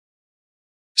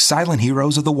Silent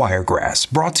Heroes of the Wiregrass,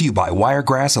 brought to you by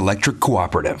Wiregrass Electric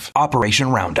Cooperative.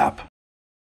 Operation Roundup.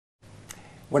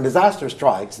 When disaster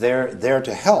strikes, they're there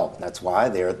to help. That's why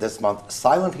they're this month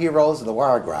Silent Heroes of the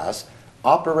Wiregrass,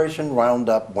 Operation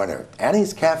Roundup winner.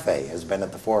 Annie's Cafe has been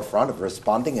at the forefront of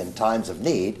responding in times of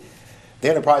need.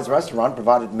 The Enterprise restaurant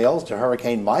provided meals to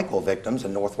Hurricane Michael victims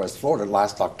in Northwest Florida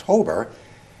last October,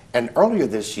 and earlier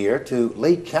this year to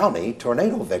Lee County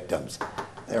tornado victims.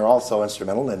 They're also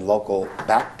instrumental in local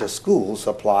back-to-school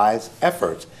supplies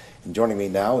efforts. And joining me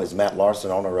now is Matt Larson,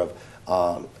 owner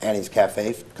of Annie's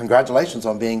Cafe. Congratulations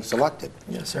on being selected.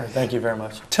 Yes, sir. Thank you very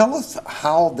much. Tell us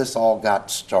how this all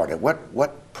got started.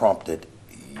 What prompted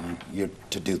you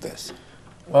to do this?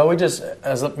 Well, we just,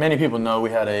 as many people know, we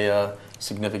had a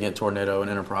significant tornado in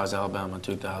Enterprise, Alabama in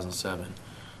 2007.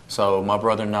 So my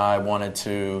brother and I wanted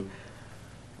to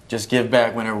just give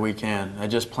back whenever we can. I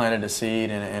just planted a seed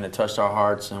and it touched our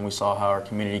hearts, and we saw how our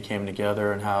community came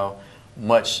together and how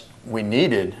much we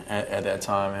needed at that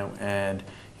time. And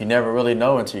you never really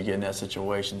know until you get in that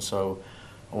situation. So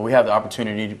we have the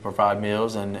opportunity to provide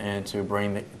meals and to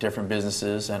bring the different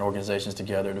businesses and organizations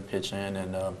together to pitch in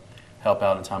and help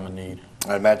out in time of need.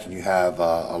 I imagine you have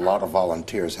a lot of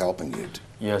volunteers helping you.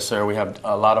 Yes, sir. We have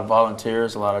a lot of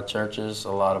volunteers, a lot of churches, a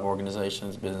lot of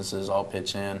organizations, businesses all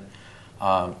pitch in.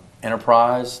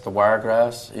 Enterprise, the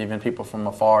Wiregrass, even people from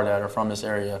afar that are from this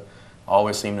area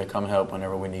always seem to come help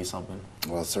whenever we need something.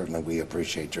 Well, certainly we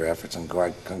appreciate your efforts, and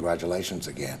congratulations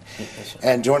again. Yes,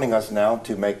 and joining us now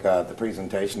to make the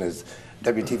presentation is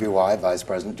WTVY Vice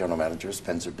President, General Manager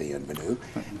Spencer Bienvenu,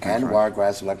 and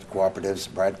Wiregrass Electric Cooperative's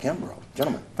Brad Kimbrough.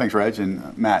 Gentlemen. Thanks, Reg.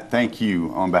 And Matt, thank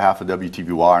you on behalf of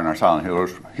WTVY and our Silent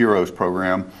Heroes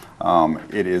program.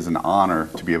 It is an honor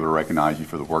to be able to recognize you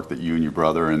for the work that you and your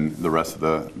brother and the rest of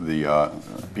the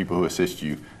people who assist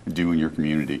you do in your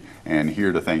community. And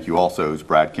here to thank you also is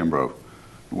Brad Kimbrough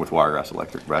with Wiregrass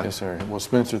Electric. Brad? Yes, sir. Well,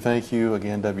 Spencer, thank you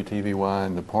again, WTVY,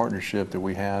 and the partnership that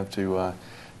we have to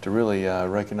really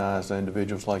recognize the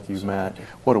individuals like you, Matt.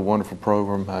 What a wonderful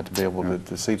program to be able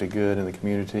to see the good in the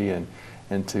community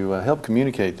and to help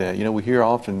communicate that. You know, we hear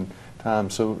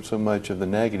oftentimes so much of the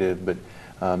negative, but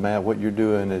Matt, what you're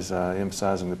doing is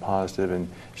emphasizing the positive and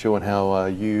showing how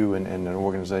you and an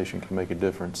organization can make a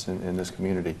difference in this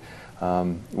community.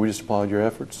 We just applaud your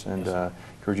efforts and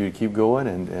encourage you to keep going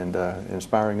and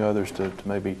inspiring others to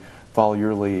maybe follow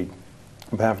your lead.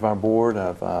 On behalf of our board,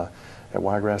 at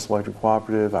Wiregrass Electric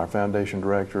Cooperative, our foundation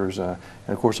directors, and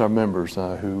of course our members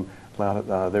who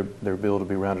allowed their bill to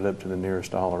be rounded up to the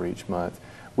nearest dollar each month.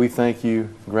 We thank you,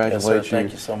 congratulate you.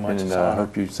 Thank you so much. And I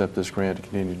hope you accept this grant to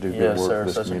continue to do good work for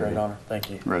this such community. a great honor. Thank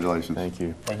you. Congratulations. Thank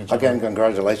you. Thank you, Again,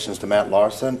 congratulations to Matt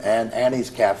Larson and Annie's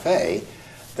Cafe,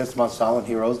 this month's Silent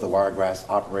Heroes, the Wiregrass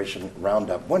Operation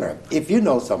Roundup winner. If you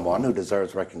know someone who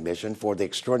deserves recognition for the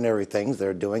extraordinary things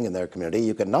they're doing in their community,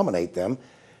 you can nominate them.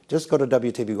 Just go to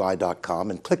WTVY.com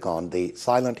and click on the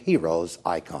Silent Heroes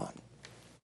icon.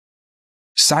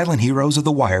 Silent Heroes of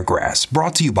the Wiregrass,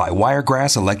 brought to you by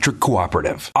Wiregrass Electric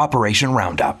Cooperative. Operation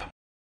Roundup.